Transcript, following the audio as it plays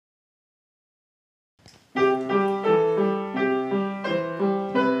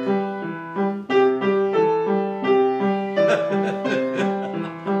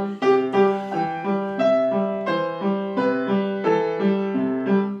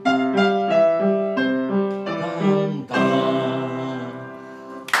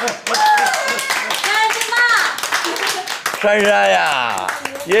珊珊呀，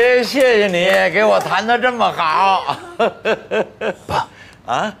也谢谢你给我谈得这么好。爸，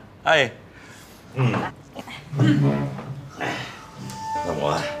啊，哎，那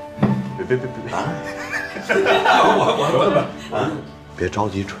我，别啊！我别着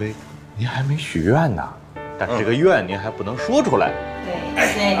急吹，您还没许愿呢。但这个愿您还不能说出来。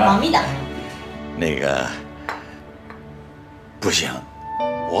对，保密的。那个不行，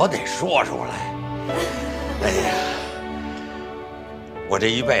我得说出来。哎呀，我这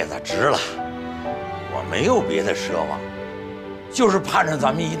一辈子值了，我没有别的奢望，就是盼着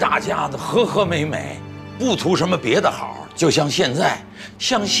咱们一大家子和和美美，不图什么别的好。就像现在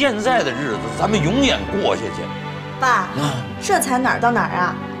的日子，咱们永远过下去。爸，这才哪儿到哪儿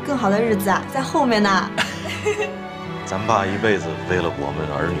啊？更好的日子啊，在后面呢。咱爸一辈子为了我们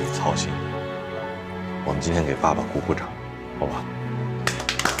儿女操心，我们今天给爸爸鼓鼓掌，好吧？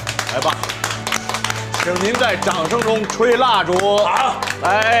来吧，请您在掌声中吹蜡烛。好，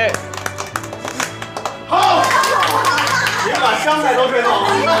来，好，别把香菜都吹走。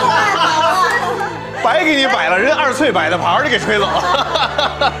白给你摆了，人二翠摆的盘，你给吹走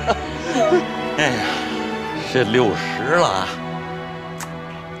了。哎呀，这60了，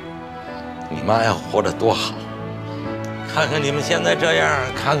你妈呀，活得多好！看看你们现在这样，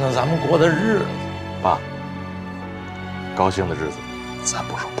看看咱们过的日子。爸，高兴的日子，咱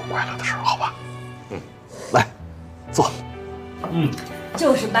不说不快乐的事儿，好吧？来，坐。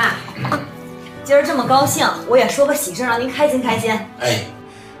就是爸，今儿这么高兴，我也说个喜事让您开心开心。哎，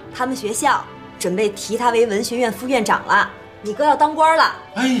他们学校准备提他为文学院副院长了，你哥要当官了。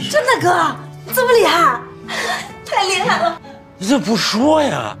哎呀，真的哥，这么厉害，太厉害了！你怎么不说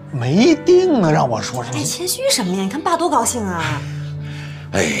呀？没定呢，让我说什么？哎，谦虚什么呀？你看爸多高兴啊！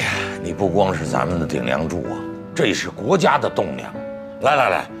哎呀，你不光是咱们的顶梁柱啊，这是国家的栋梁。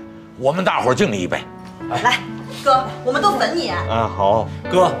来，我们大伙儿敬你一杯。来，哥，我们都粉你。啊，好。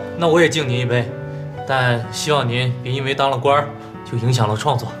哥，那我也敬您一杯，但希望您别因为当了官儿就影响了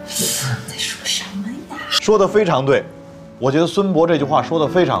创作。在说什么呀？说的非常对，我觉得孙博这句话说的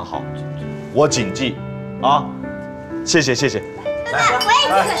非常好，我谨记，啊，谢谢。我也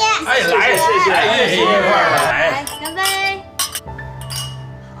敬你。哎，来，谢谢，一块儿来，干杯。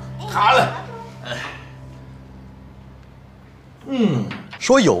好嘞。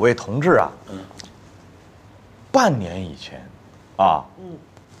说有位同志啊，半年以前，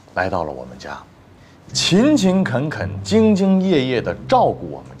来到了我们家，勤勤恳恳、兢兢业业地照顾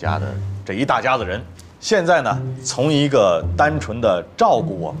我们家的这一大家子人。现在呢，从一个单纯的照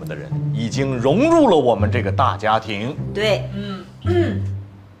顾我们的人，已经融入了我们这个大家庭。对，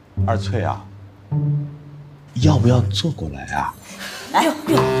二翠啊，要不要坐过来啊？哎呦，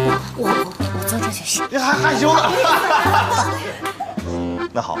我坐这就行。你还害羞呢？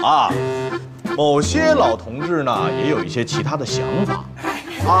那好啊，某些老同志呢，也有一些其他的想法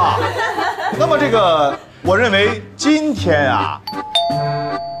啊。那么这个，我认为今天啊，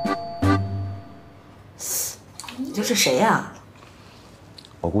你这是谁呀？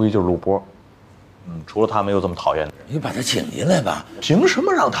我估计就是陆波。除了他没有这么讨厌的人。你把他请进来吧。凭什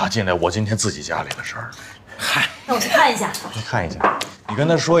么让他进来？我今天自己家里的事儿。嗨，那我去看一下。你看一下，你跟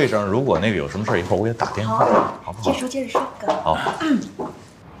他说一声，如果那个有什么事儿，一会儿我给他打电话，好不好？接着说，哥。好。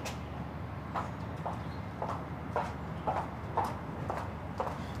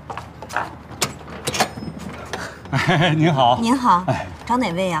您好。您好，找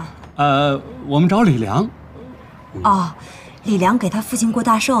哪位呀？我们找李良。哦，李良给他父亲过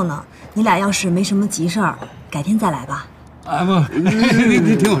大寿呢。你俩要是没什么急事儿，改天再来吧。啊不，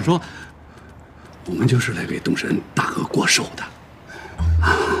你听我说，我们就是来给东神大哥过寿的。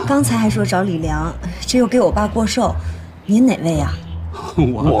刚才还说找李良，这又给我爸过寿，您哪位呀？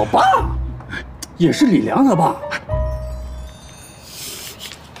我爸也是李良他爸。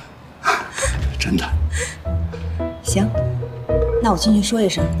真的。行，那我进去说一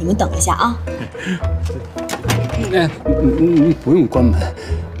声，你们等一下啊。你不用关门，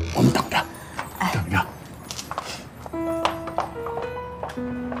我们等着，等着。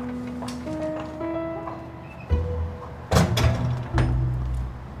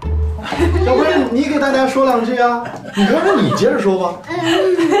要不然你给大家说两句啊？你要不你接着说吧。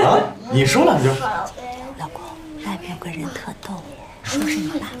啊，你说两句。老公，外面有个人特逗，说是你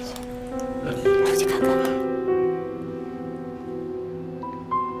爸，出去看看。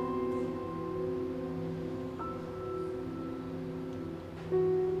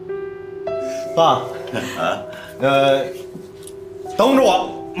爸，等着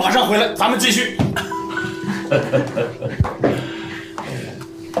我，马上回来，咱们继续。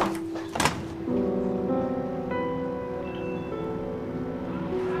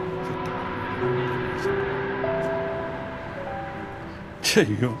这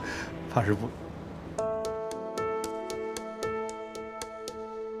鱼怕是不。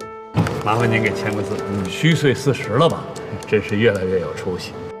麻烦您给签个字。虚岁40了吧？真是越来越有出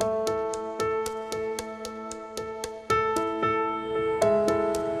息。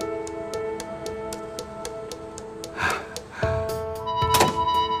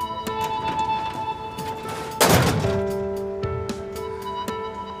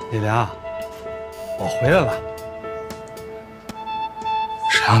李良，我回来了。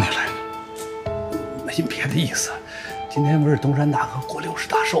谁让你来的？没别的意思，今天不是东山大哥过60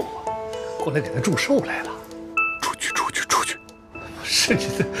大寿吗？过来给他祝寿来了。出去！是你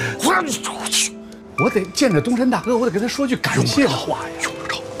的，我让你出去！我得见着东山大哥，我得跟他说句感谢的话呀。用得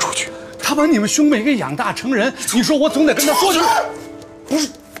着，出去！他把你们兄妹给养大成人，你说我总得跟他说句。不是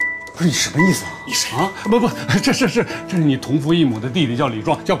你什么意思啊？你谁啊？不，这是你同父异母的弟弟，叫李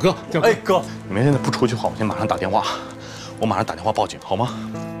壮，叫哥。哎，哥，你们现在不出去的话，我先马上打电话，我马上打电话报警，好吗？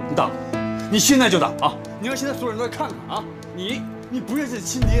你打，你现在就打啊！你让现在所有人都来看看啊！你不认识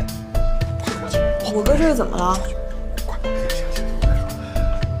亲爹。我哥这是怎么了？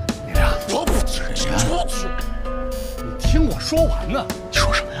你俩，我不知人，你听我说完呢。你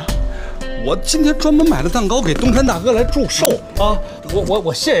说什么呀？我今天专门买了蛋糕给东山大哥来祝寿啊！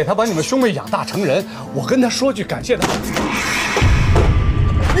我谢谢他把你们兄妹养大成人，我跟他说句感谢的话。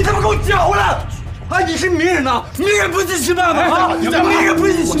你他妈给我叫回来！哎，你是名人呐，名人不是吃饭吗？啊，名人不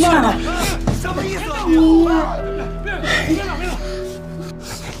是吃饭吗？什么意思啊？别打！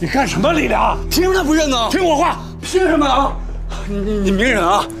你干什么，李良？凭什么他不认呢？听我话，凭什么啊？你名人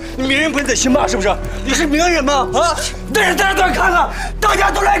啊，你名人不是得亲爸是不是？你是名人吗？啊，那是大家都来看看，大家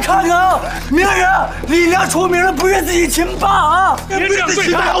都来看看啊！名人李良出名了，不认自己亲爸啊！别这样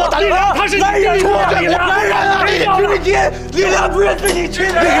对他，我打李良，他是男人啊！李良，男人啊！李良不认自己亲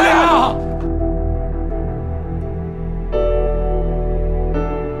人啊！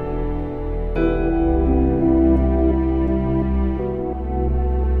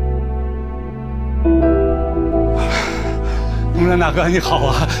东山大哥，你好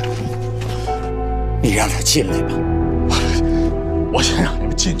啊！你让他进来吧，我先让你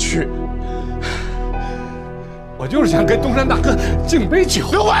们进去。我就是想跟东山大哥敬杯酒。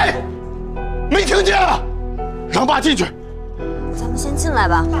刘伟，没听见啊？让爸进去。咱们先进来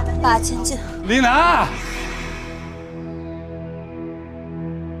吧，爸先进。李楠，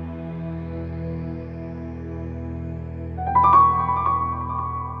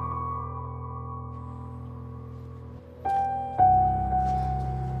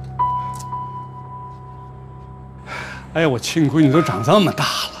哎呀，我亲闺女都长这么大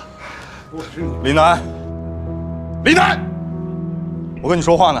了。李楠，我跟你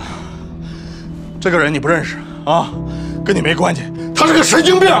说话呢。这个人你不认识啊，跟你没关系。他是个神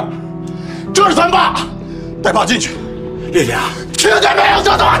经病。这是咱爸，带爸进去。李良，听见没有？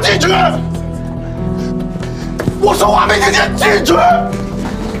叫他进去！我说话没听见？进去！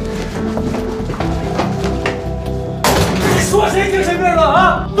你说谁精神病了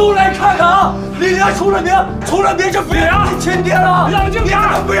啊？都来看看啊！李良出了名就不认自己亲爹了。冷静点，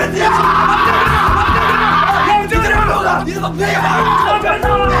不认自己亲爹。冷静点，你怎么别呀？别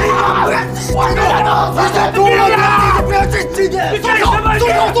闹了！我别闹！你不要这亲爹！你干什么？动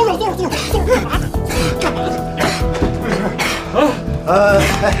手！干嘛呢？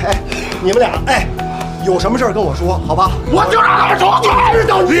你们俩有什么事儿跟我说，好吧？我就让他们出去！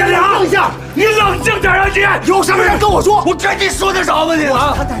李良，你冷静点啊！你有什么事跟我说？我跟你说的啥吗？你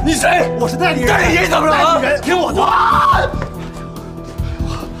啊？你谁？我是代理人。代理人怎么了啊？听我的。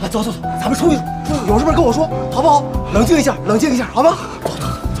走，咱们出去，有什么跟我说，好不好？冷静一下，好吗？走。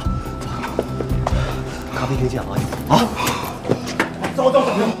咖啡厅见啊！走。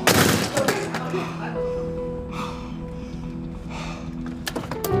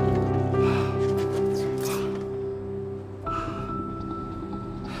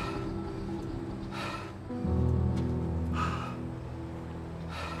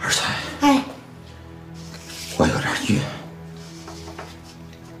儿子，哎，我有点晕，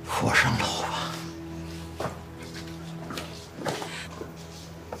扶我上楼吧。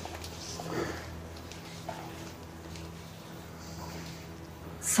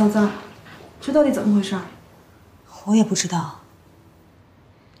嫂子，这到底怎么回事？我也不知道。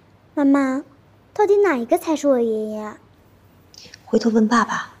妈妈，到底哪一个才是我爷爷？回头问爸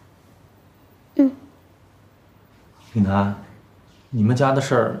爸。李楠，你们家的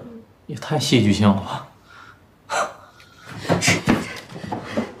事儿也太戏剧性了吧？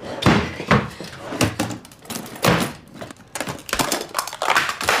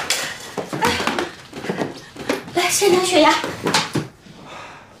来，先量血压。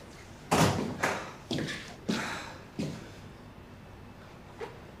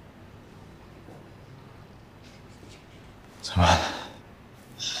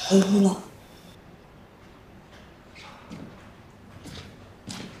回去了。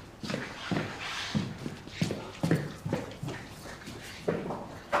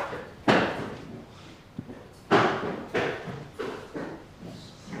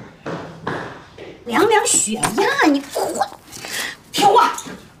凉凉血呀！你快听话。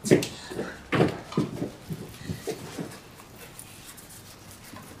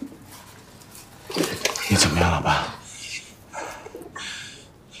你怎么样了，爸？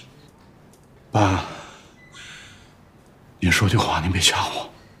爸，您说句话，您别吓我。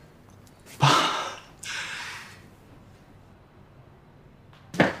爸，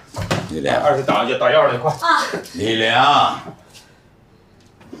李良，二是打药了，快！啊，李良，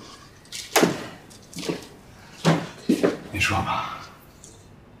你说吧。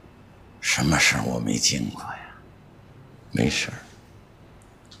什么事儿我没经过呀？没事儿，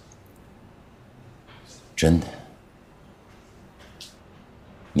真的。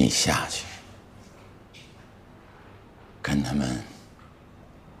你下去，跟他们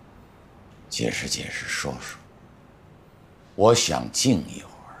解释解释，说说。我想静一会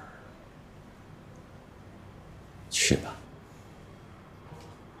儿，去吧。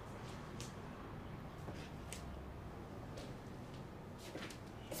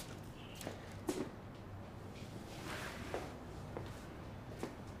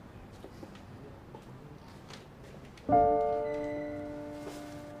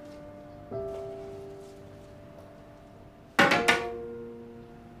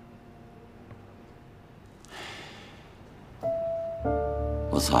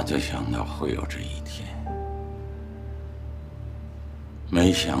我早就想到会有这一天，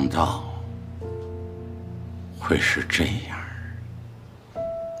没想到会是这样。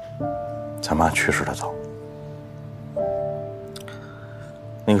咱妈去世的早，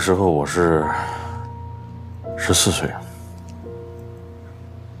那个时候我是14岁，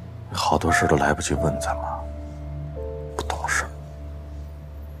好多事都来不及问咱妈，不懂事。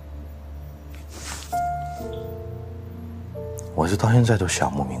我就到现在都想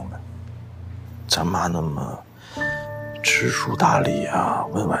不明白，咱妈那么知书达理啊、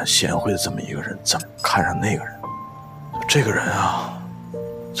温婉贤惠的这么一个人，怎么看上那个人？这个人啊，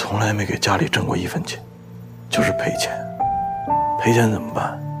从来没给家里挣过1分钱，就是赔钱。赔钱怎么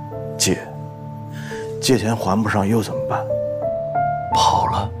办？借钱还不上又怎么办？跑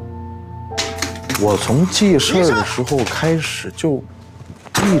了。我从记事儿的时候开始就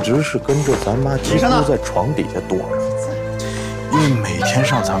一直是跟着咱妈，几乎在床底下躲着，因为每天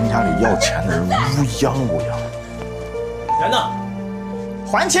上咱们家里要钱的人乌泱乌泱。人呢？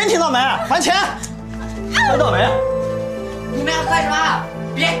还钱，听到没？还钱！看到没？你们要干什么？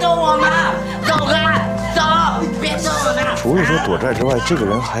别动我们！走开，走！别动我们！除了说躲债之外，这个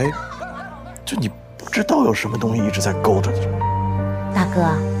人还，就你不知道有什么东西一直在勾着他。大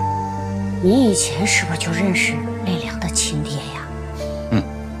哥，你以前是不是就认识磊良的亲爹呀？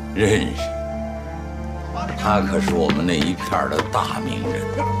认识，他可是我们那一片的大名人。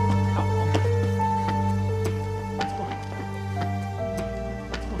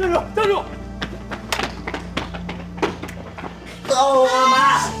站住！站住！走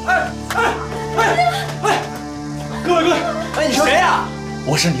吧！各位，哎，你谁呀？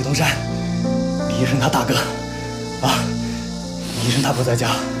我是李东山，李医生他大哥。啊，李医生他不在家，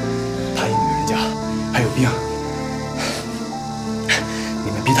他一女人家，还有病。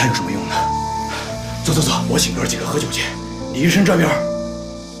你们逼他有什么用呢？走走走，我请哥几个喝酒去。李医生这边，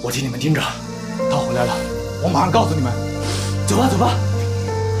我替你们盯着。他回来了，我马上告诉你们。走吧，走吧。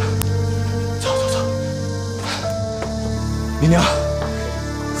走走走。林娘，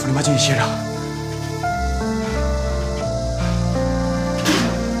扶你妈进去歇着。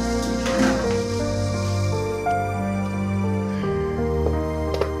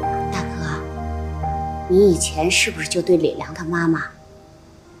大哥，你以前是不是就对磊良的妈妈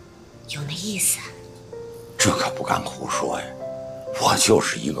有那意思？这可不敢胡说呀，我就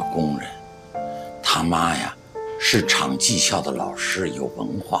是一个工人，他妈呀是厂技校的老师，有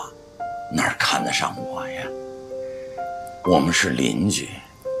文化，哪儿看得上我呀？我们是邻居，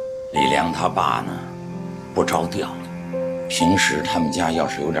李良他爸呢不着调，平时他们家要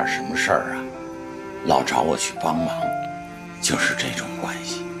是有点什么事儿啊，老找我去帮忙，就是这种关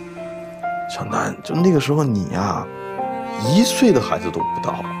系。小南，就那个时候你呀，1岁的孩子都不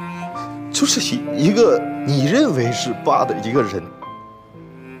到，就是一个你认为是爸的一个人，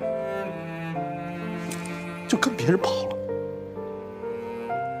就跟别人跑了。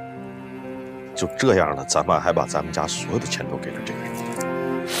就这样了，咱妈还把咱们家所有的钱都给了这个人。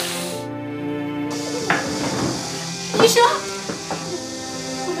医生，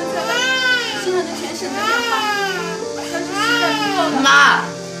我们在心上的全身的变化，传出血来之后呢？妈，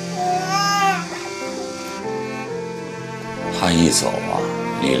他一走啊，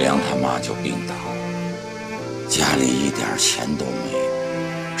李良他妈就病倒了，家里一点钱都没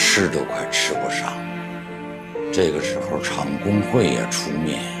有，吃都快吃不上。这个时候厂工会也出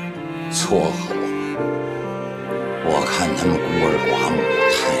面撮合我看他们孤儿寡母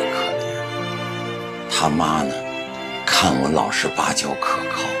太可怜，他妈呢，看我老实巴交可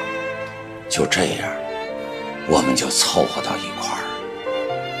靠，就这样，我们就凑合到一块儿。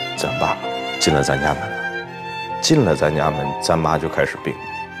咱爸进了咱家门了，进了咱家门，咱妈就开始病。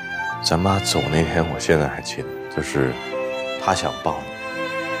咱妈走那天，我现在还记得，就是她想抱你，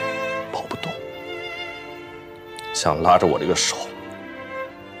抱不动，想拉着我这个手，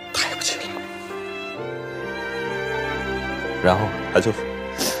抬不起来。然后她就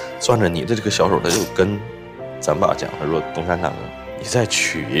攥着你的这个小手，她就跟咱爸讲，她说：“东山大哥，你再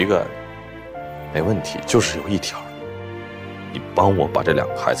娶一个没问题，就是有一条，你帮我把这2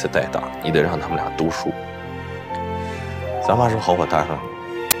个孩子带大，你得让他们俩读书。”咱妈说：“好，我答应你。”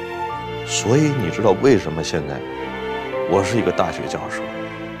所以你知道为什么现在我是一个大学教授，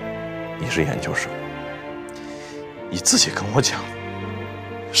你是研究生？你自己跟我讲，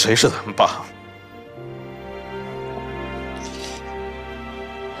谁是咱们爸？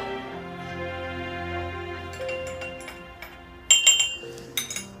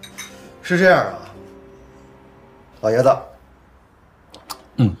是这样啊，老爷子。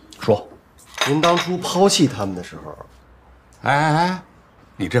说，您当初抛弃他们的时候，哎，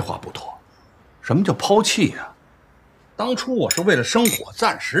你这话不妥。什么叫抛弃呀？当初我是为了生活，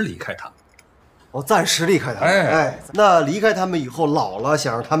暂时离开他们。哦，暂时离开他们。哎，那离开他们以后，老了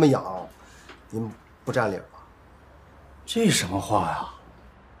想让他们养，您不占理吧？这什么话呀？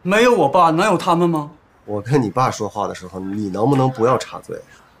没有我爸，能有他们吗？我跟你爸说话的时候，你能不能不要插嘴？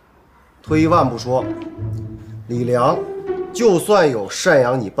退一万步说，李良就算有赡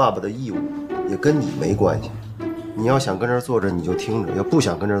养你爸爸的义务，也跟你没关系。你要想跟这儿坐着，你就听着；要不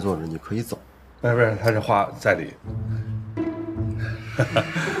想跟这儿坐着，你可以走。不是，他这话在理。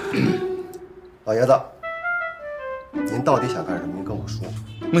老爷子，您到底想干什么？您跟我说。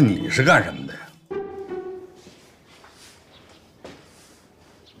那你是干什么的呀？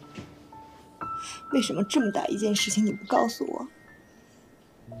为什么这么大一件事情你不告诉我？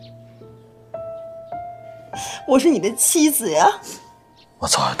我是你的妻子呀！我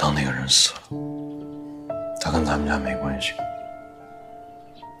早就当那个人死了，他跟咱们家没关系，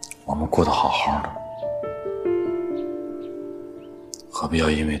我们过得好好的，何必要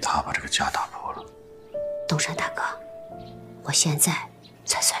因为他把这个家打破了？东山大哥，我现在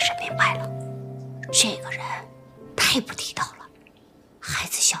才算是明白了，这个人太不地道了。孩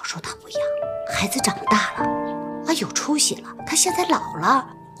子小时候他不养，孩子长大了啊有出息了，他现在老了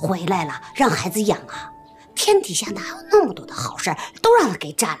回来了，让孩子养啊。天底下哪有那么多的好事都让他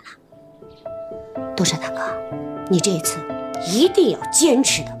给占了。东山大哥，你这一次一定要坚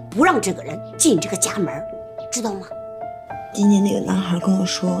持的不让这个人进这个家门，知道吗？今天那个男孩跟我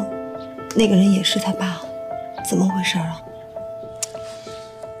说，那个人也是他爸，怎么回事啊？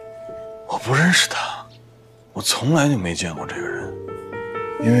我不认识他，我从来就没见过这个人，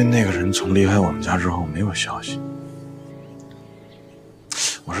因为那个人从离开我们家之后没有消息。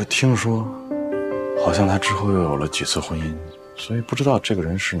我是听说，好像他之后又有了几次婚姻，所以不知道这个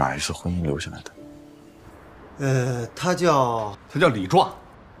人是哪一次婚姻留下来的。他叫李壮，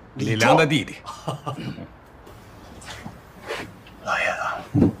李良的弟弟。老爷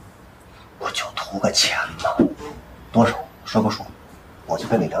子，不就图个钱吗？多少？说个数，我去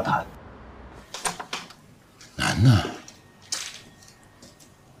跟李良谈。楠楠，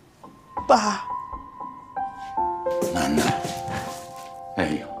爸，楠楠，哎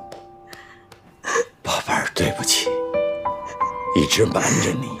呦，宝贝儿，对不起，一直瞒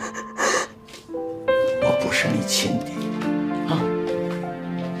着你，我不是你亲爹啊。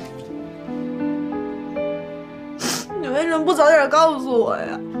你为什么不早点告诉我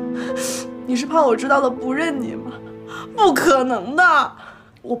呀？你是怕我知道了不认你吗？不可能的，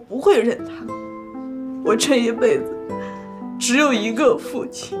我不会认他。我这一辈子只有一个父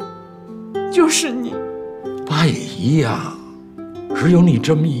亲，就是你。爸也一样，只有你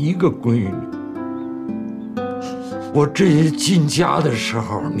这么一个闺女。我这进家的时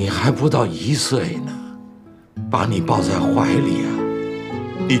候，你还不到1岁呢，把你抱在怀里啊，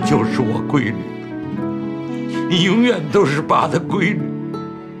你就是我闺女，你永远都是爸的闺女，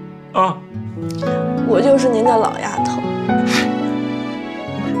啊！我就是您的老丫头。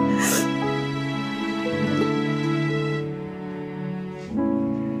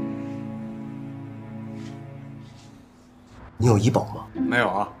你有医保吗？没有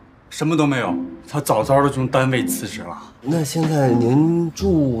啊。什么都没有，他早早的就从单位辞职了。那现在您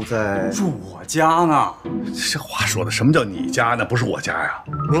住我家呢？这话说的，什么叫你家呢？不是我家呀。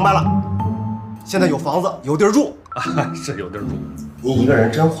明白了，现在有房子有地儿住啊，是有地儿住。你一个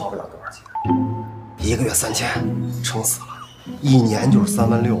人真花不了多少钱，1个月3000，撑死了，1年就是3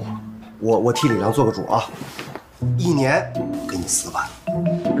万6啊。我替李良做个主啊，1年给你4万。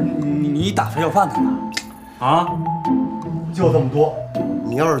你打发要饭的呢？啊？就这么多。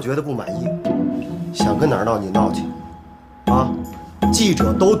你要是觉得不满意，想跟哪儿闹你闹去，啊！记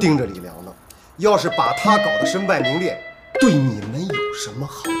者都盯着李良呢，要是把他搞得身败名裂，对你们有什么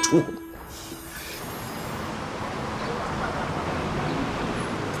好处？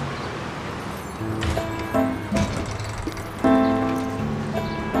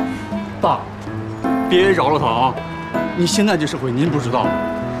爸，别饶了他啊！你现在这社会您不知道，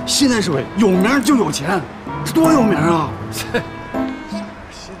现在社会有名就有钱，这多有名啊！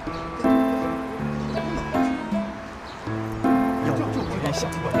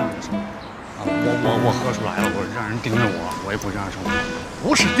我喝出来了，我让人盯着我也不这样生活。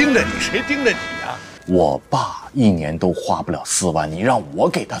不是盯着你，谁盯着你呀？我爸1年都花不了4万，你让我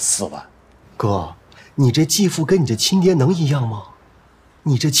给他4万。哥，你这继父跟你这亲爹能一样吗？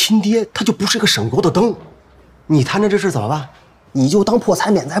你这亲爹他就不是个省油的灯，你摊着这事怎么办？你就当破财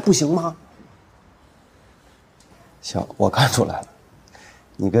免灾不行吗？行，我看出来了，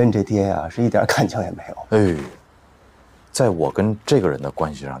你跟你这爹呀是一点感情也没有。哎，在我跟这个人的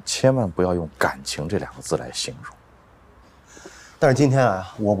关系上，千万不要用感情这2个字来形容。但是今天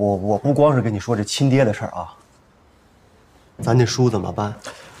啊，我不光是跟你说这亲爹的事儿啊，咱这书怎么办？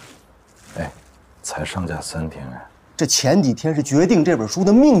哎，才上架3天哎。这前几天是决定这本书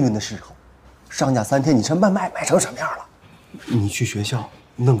的命运的时候，上架3天，你这卖成什么样了？你去学校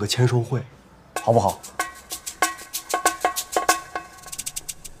弄个签售会，好不好？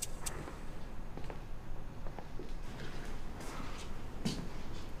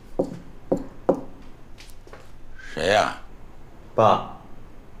谁呀？爸。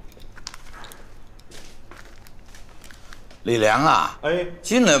李良啊，哎，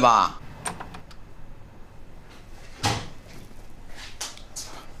进来吧。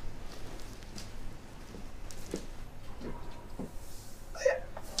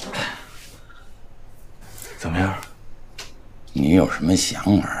怎么样？你有什么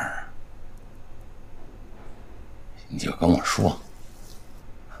想法，你就跟我说，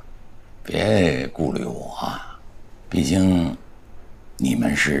别顾虑我，毕竟你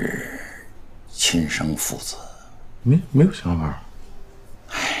们是亲生父子。没有想法。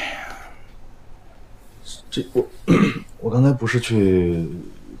哎呀，这我刚才不是去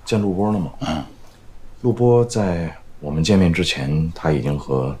见陆波了吗？嗯，陆波在我们见面之前，他已经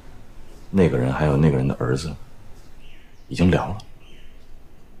和那个人还有那个人的儿子已经聊了。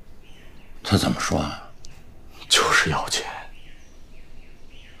他怎么说啊？就是要钱，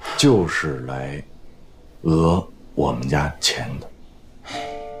就是来讹我们家钱的。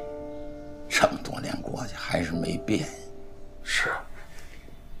这么多年过去还是没变。是啊，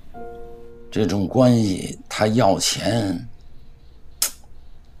这种关系，他要钱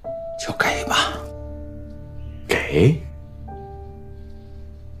就给吧。给？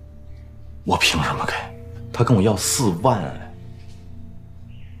我凭什么给？他跟我要4万哎。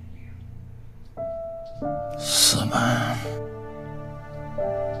4万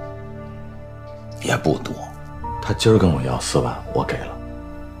也不多。他今儿跟我要4万，我给了。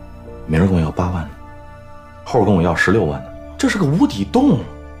明儿跟我要8万呢，后儿跟我要16万呢，这是个无底洞。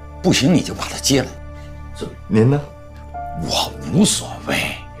不行你就把它接来。您呢？我无所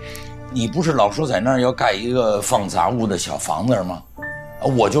谓。你不是老说在那儿要盖一个放杂物的小房子吗？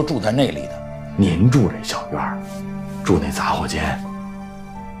我就住在那里的。您住这小院儿，住那杂货间，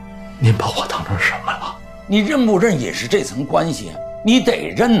您把我当成什么了？你认不认也是这层关系啊，你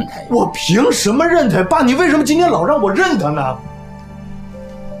得认他呀。我凭什么认他？爸，你为什么今天老让我认他呢？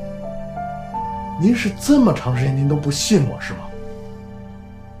您是这么长时间您都不信我是吗？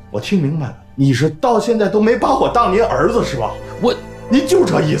我听明白了，你是到现在都没把我当您儿子是吧？您就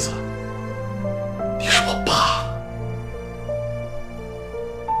这意思。你是我爸，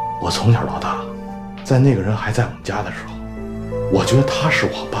我从小到大，在那个人还在我们家的时候，我觉得他是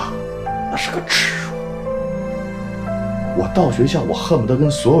我爸，那是个耻辱。我到学校，我恨不得跟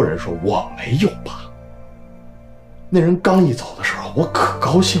所有人说我没有爸。那人刚一走的时候，我可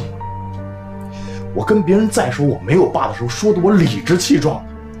高兴了。我跟别人再说我没有爸的时候，说的我理直气壮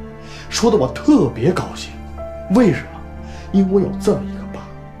的，说的我特别高兴。为什么？因为我有这么一个爸，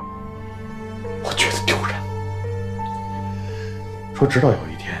我觉得丢人。说直到有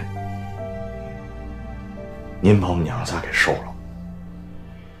一天，您把我们娘仨给收了，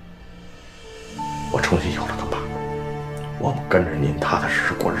我重新有了个爸，我们跟着您踏踏实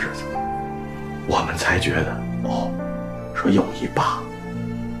实过日子，我们才觉得哦，说有一爸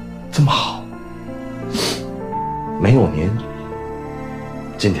这么好。没有您，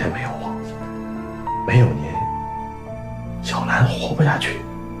今天没有我，没有您，小兰活不下去。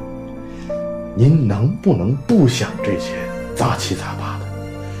您能不能不想这些杂七杂八的？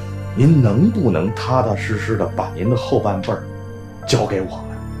您能不能踏踏实实的把您的后半辈儿交给我们？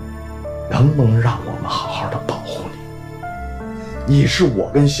能不能让我们好好的保护你？你是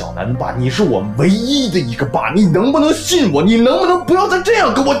我跟小兰的爸，你是我唯一的一个爸，你能不能信我？你能不能不要再这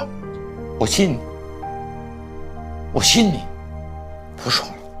样跟我？我信你，我信你，不说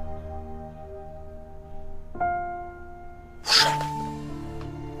了，不说了。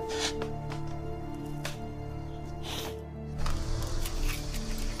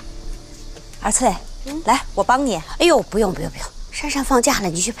二翠，来，我帮你。哎呦，不用，珊珊放假了，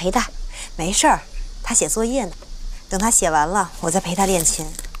你去陪她。没事儿，她写作业呢，等她写完了，我再陪她练琴。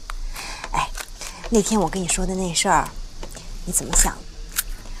哎，那天我跟你说的那事儿，你怎么想？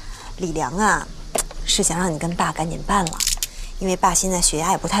李良啊，是想让你跟爸赶紧办了，因为爸现在血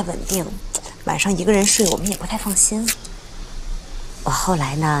压也不太稳定，晚上一个人睡我们也不太放心。我后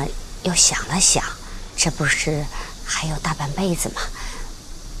来呢，又想了想，这不是还有大半辈子吗？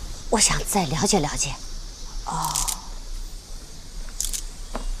我想再了解了解。哦。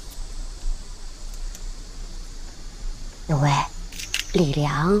有为，李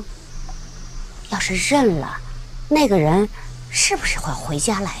良要是认了，那个人是不是会回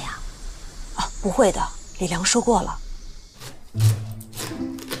家来呀？啊，不会的，李良说过了。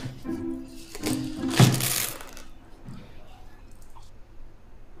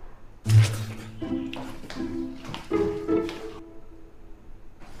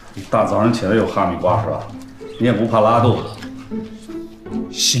你大早上起来有哈密瓜是吧？你也不怕拉肚子？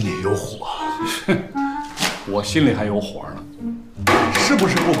心里有火，我心里还有火呢。是不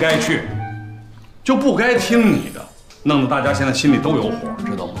是不该去，就不该听你的，弄得大家现在心里都有火，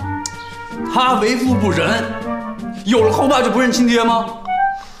知道吗？他为父不仁，有了后爸就不认亲爹吗？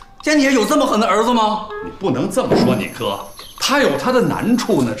家里有这么狠的儿子吗？你不能这么说你哥，他有他的难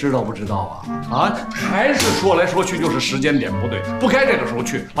处呢，知道不知道啊？啊，还是说来说去就是时间点不对，不该这个时候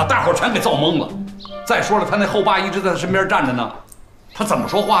去，把大伙全给造懵了。再说了，他那后爸一直在他身边站着呢，他怎么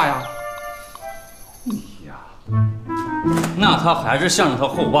说话呀？你呀，那他还是向着他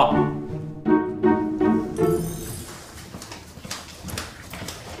后爸。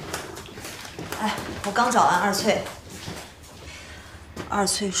哎，我刚找完二翠，二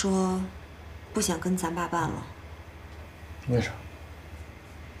翠说不想跟咱爸办了。为啥？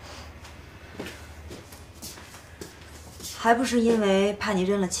还不是因为怕你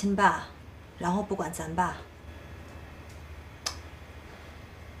认了亲爸，然后不管咱爸。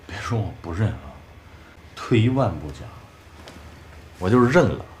别说我不认了，退一万步讲，我就是认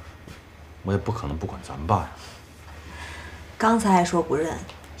了，我也不可能不管咱爸呀。刚才还说不认，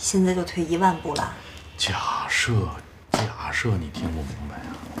现在就退一万步了。假设你听不明白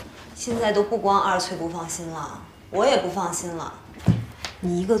啊？现在都不光二翠不放心了，我也不放心了。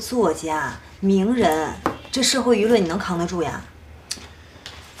你一个作家、名人，这社会舆论你能扛得住呀？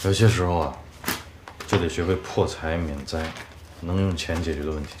有些时候啊，就得学会破财免灾，能用钱解决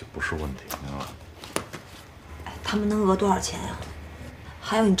的问题就不是问题，明白吧？哎，他们能讹多少钱呀？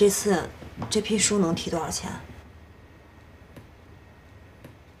还有你这次这批书能提多少钱？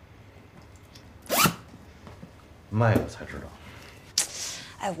卖了才知道。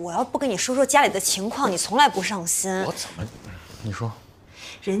哎，我要不跟你说说家里的情况，你从来不上心。我怎么？你说，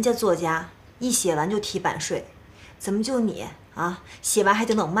人家作家一写完就提版税，怎么就你啊？写完还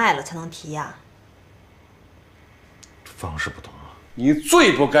得等卖了才能提呀？方式不同啊。你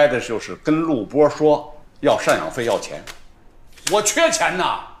最不该的就是跟陆波说要赡养费要钱，我缺钱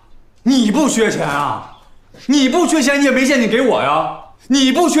呐。你不缺钱啊？你不缺钱，你也没见你给我呀。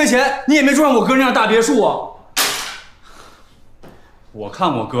你不缺钱，你也没住上我哥那样大别墅啊。我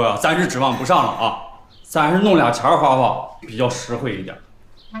看我哥啊，咱是指望不上了啊，咱是弄俩钱花花比较实惠一点。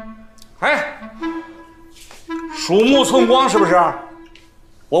哎，鼠目寸光是不是？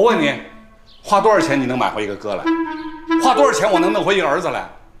我问你，花多少钱你能买回一个哥来？花多少钱我能弄回一个儿子来？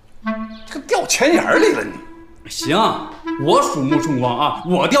这个掉钱眼里了你。行，我鼠目寸光啊，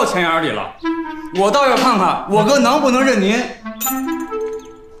我掉钱眼里了，我倒要看看我哥能不能认您。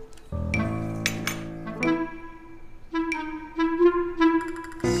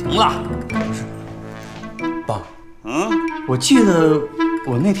行了，爸，我记得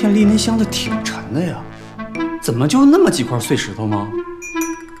我那天拎您箱子挺沉的呀，怎么就那么几块碎石头吗？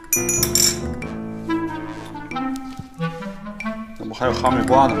那不还有哈密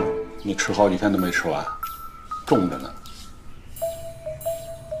瓜呢吗？你吃好几天都没吃完，重着呢。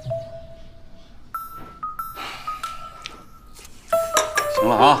行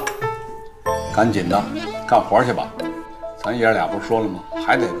了啊，赶紧的干活去吧。咱爷俩不是说了吗？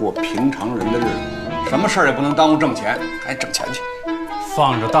还得过平常人的日子，什么事儿也不能耽误挣钱，赶紧挣钱去。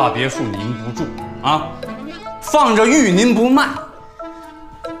放着大别墅您不住啊，放着玉您不卖，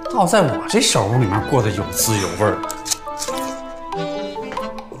倒在我这小屋里面过得有滋有味儿。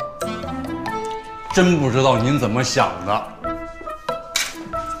真不知道您怎么想的。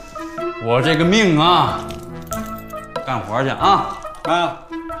我这个命啊，干活去啊！啊。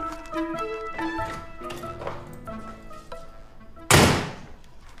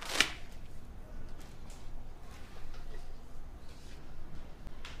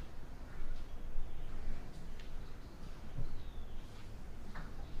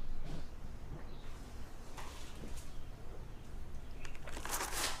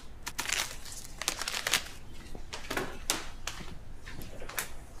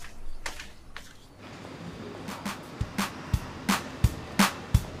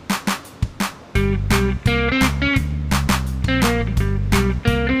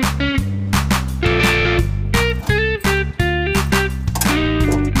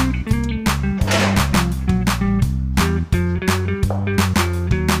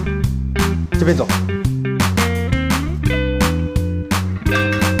这边走。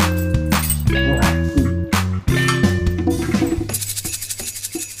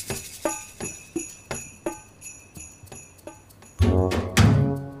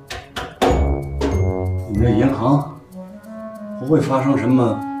你们这银行不会发生什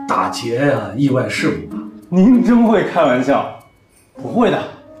么打劫呀、意外事故吧？您真会开玩笑，不会的。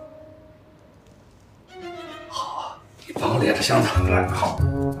好，你帮我列着箱子。来，好。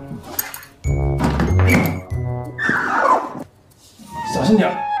小心点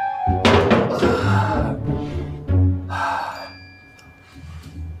儿。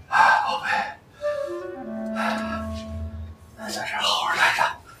宝贝，在这儿好好待着。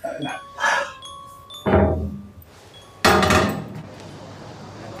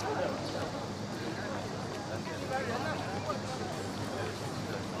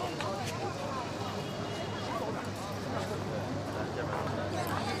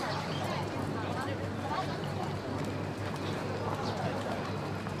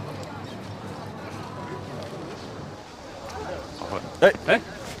哎，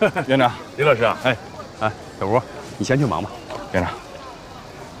院长，李老师啊，哎，小吴，你先去忙吧。院长，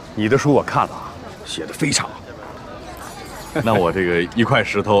你的书我看了啊，写的非常好。那我这个一块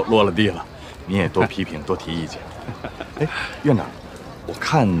石头落了地了，您也多批评，多提意见。哎，院长，我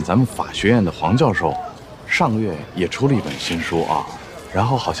看咱们法学院的黄教授上个月也出了一本新书啊，然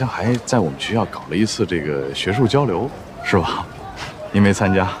后好像还在我们学校搞了一次这个学术交流，是吧？您没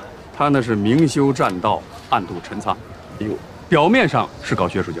参加？他那是明修栈道，暗度陈仓。哎呦，表面上是搞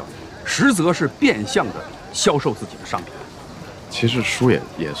学术交流，实则是变相的销售自己的商品。其实书也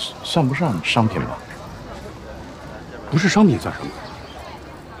算不上商品吧？不是商品算什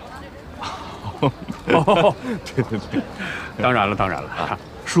么？哦，对，当然了啊，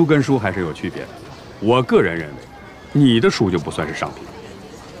书跟书还是有区别的。我个人认为，你的书就不算是商品，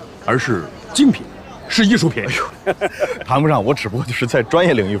而是精品，是艺术品。哎呦，谈不上，我只不过就是在专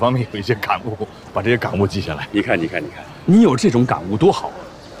业领域方面有一些感悟，把这些感悟记下来。你看，你有这种感悟多好啊！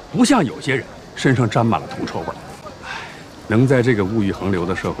不像有些人身上沾满了铜臭味。能在这个物欲横流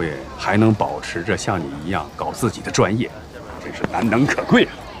的社会，还能保持着像你一样搞自己的专业，真是难能可贵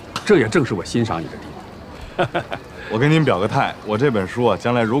啊！这也正是我欣赏你的地方。我跟您表个态，我这本书啊，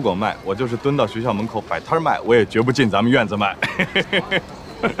将来如果卖，我就是蹲到学校门口摆摊卖，我也绝不进咱们院子卖。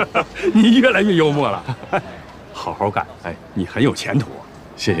你越来越幽默了，好好干，哎，你很有前途啊！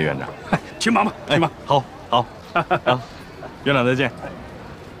谢谢院长，去忙吧，去忙。好，院长再见。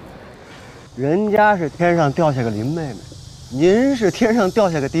人家是天上掉下个林妹妹，您是天上掉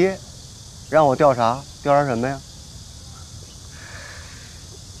下个爹，让我调啥？调查什么呀？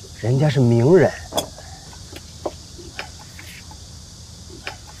人家是名人。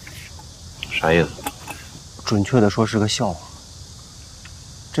啥意思？准确的说是个笑话。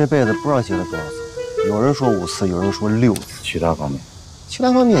这辈子不知道结了多少次，有人说5次，有人说6次。其他方面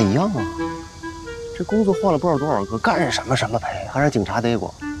也一样啊。这工作换了不知道多少个，干什么赔，还让警察逮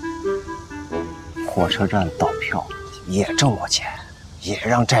过。火车站倒票也挣过钱，也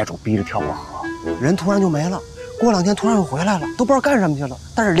让债主逼着跳过河，人突然就没了，过2天突然又回来了，都不知道干什么去了，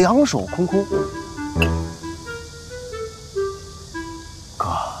但是两手空空。哥，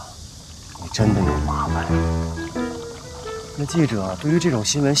你真的有麻烦。那记者对于这种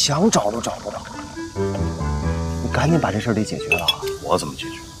新闻想找都找不着，你赶紧把这事儿得解决了。我怎么解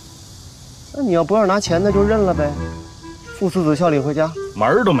决？那你要不要拿钱，那就认了呗，父慈子孝领回家，门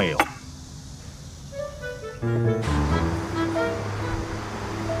儿都没有。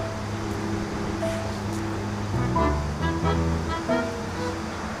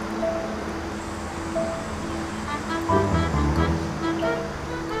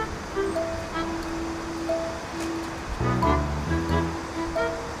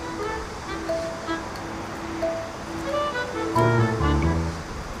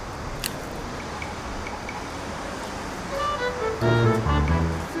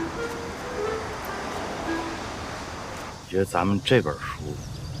觉得咱们这本书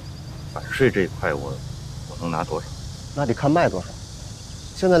版税这一块我能拿多少？那得看卖多少。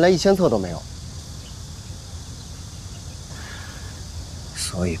现在连1000册都没有。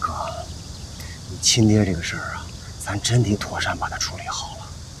所以哥，你亲爹这个事儿啊，咱真得妥善把它处理好了。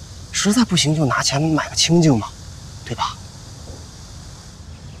实在不行就拿钱买个清净嘛，对吧？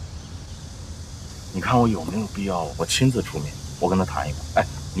你看我有没有必要我亲自出面，我跟他谈一个？哎，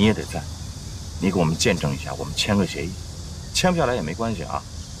你也得在，你给我们见证一下，我们签个协议。签不下来也没关系啊，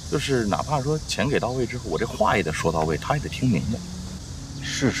就是哪怕说钱给到位之后，我这话也得说到位，他也得听明白。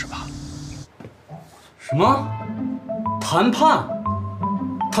试试吧。什么？谈判？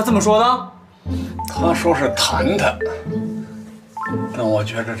他这么说的？他说是谈谈，但我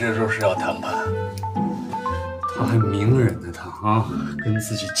觉得这就是要谈判。他还名人呢，他啊，跟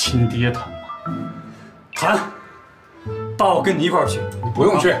自己亲爹谈判。谈，爸，我跟你一块儿去。你不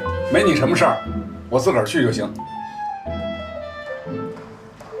用去，没你什么事儿，我自个儿去就行。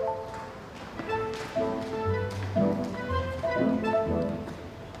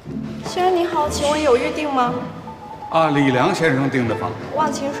先生您好，请问有预定吗？啊，李良先生订的房。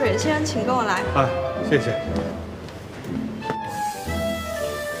忘情水，先生请跟我来。哎，谢谢。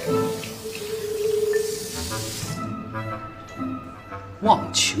忘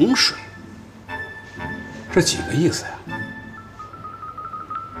情水，这几个意思呀？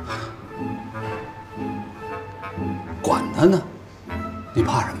管他呢，你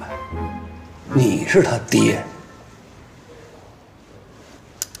怕什么？你是他爹。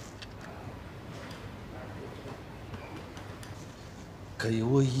给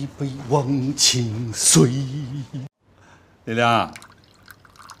我一杯忘情水。李良，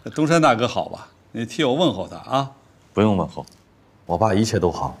东山大哥好吧？你替我问候他啊。不用问候，我爸一切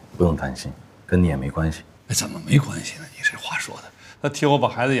都好，不用担心，跟你也没关系。怎么没关系呢？你这话说的，他替我把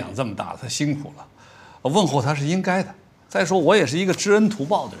孩子养这么大，他辛苦了，我问候他是应该的。再说我也是一个知恩图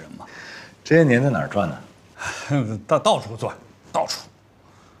报的人嘛。这些年在哪儿赚呢？到处赚，到处。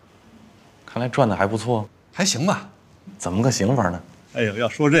看来赚的还不错，还行吧？怎么个行法呢？哎呦，要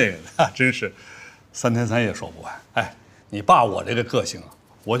说这个呢，真是3天3夜说不完。哎，你爸我这个个性啊，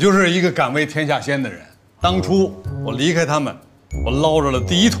我就是一个敢为天下先的人。当初我离开他们，我捞着了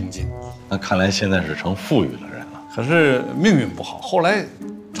第1桶金。那看来现在是成富裕的人了。可是命运不好，后来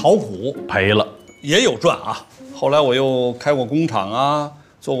炒股赔了，也有赚啊。后来我又开过工厂啊，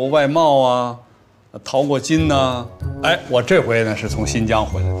做过外贸啊，淘过金呐。哎，我这回呢是从新疆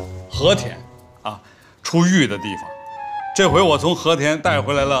回来的，和田啊，出玉的地方。这回我从和田带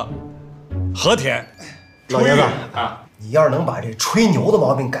回来了和田。老爷子啊，你要是能把这吹牛的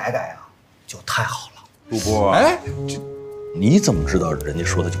毛病改改啊，就太好了。陆波，哎，你怎么知道人家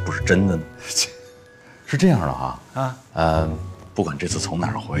说的就不是真的呢？是这样的啊，不管这次从哪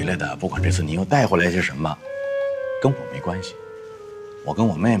儿回来的，不管这次你又带回来些什么，跟我没关系。我跟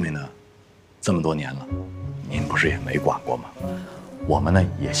我妹妹呢，这么多年了，您不是也没管过吗？我们呢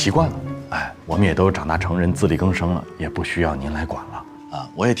也习惯了，哎，我们也都长大成人，自力更生了，也不需要您来管了啊。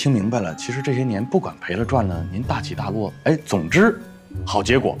我也听明白了，其实这些年不管赔了赚了，您大起大落，哎，总之好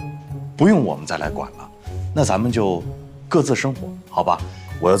结果，不用我们再来管了。那咱们就各自生活，好吧？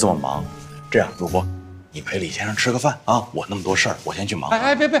我又这么忙，这样，主播，你陪李先生吃个饭啊！我那么多事儿，我先去忙。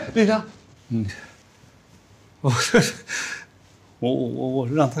哎，别，李良，我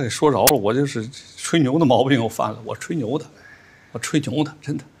让他给说着了，我就是吹牛的毛病又犯了，我吹牛的，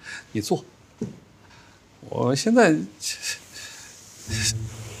真的。你坐，我现在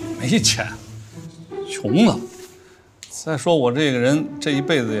没钱，穷了。再说我这个人这一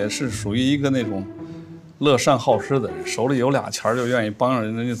辈子也是属于一个那种乐善好施的人，手里有俩钱就愿意帮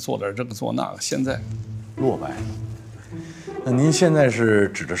人家做点这个做那个。现在落败。那您现在是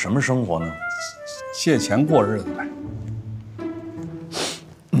指着什么生活呢？借钱过日子呗。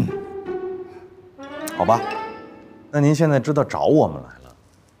好吧，那您现在知道找我们来了，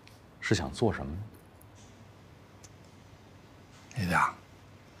是想做什么呢？李良，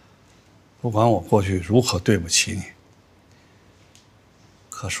不管我过去如何对不起你，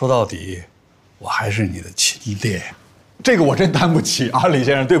可说到底，我还是你的亲爹。这个我真担不起啊，李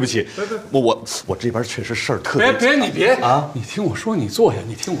先生，对不起。我这边确实事儿特别。别啊！你听我说，你坐下，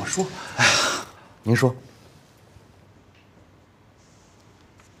你听我说。哎呀，您说。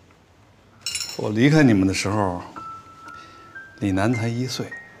我离开你们的时候，李楠才1岁，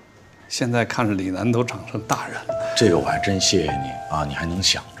现在看着李楠都长成大人了。这个我还真谢谢你啊，你还能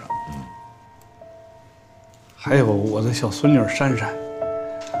想着。还有我的小孙女珊珊，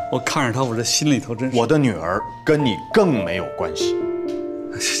我看着她，我这心里头真是……我的女儿跟你更没有关系。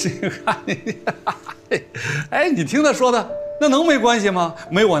这个，哎，你听他说的，那能没关系吗？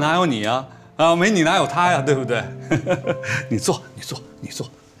没我哪有你啊？啊，没你哪有他呀？对不对？你坐，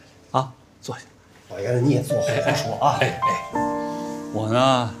啊，坐下。老爷子，你也坐，好好说啊。我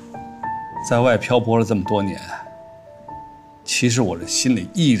呢，在外漂泊了这么多年，其实我这心里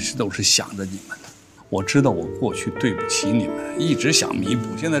一直都是想着你们的。我知道我过去对不起你们，一直想弥补，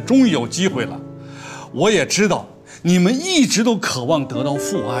现在终于有机会了。我也知道你们一直都渴望得到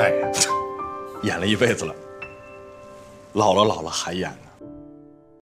父爱，演了一辈子了，老了还演呢。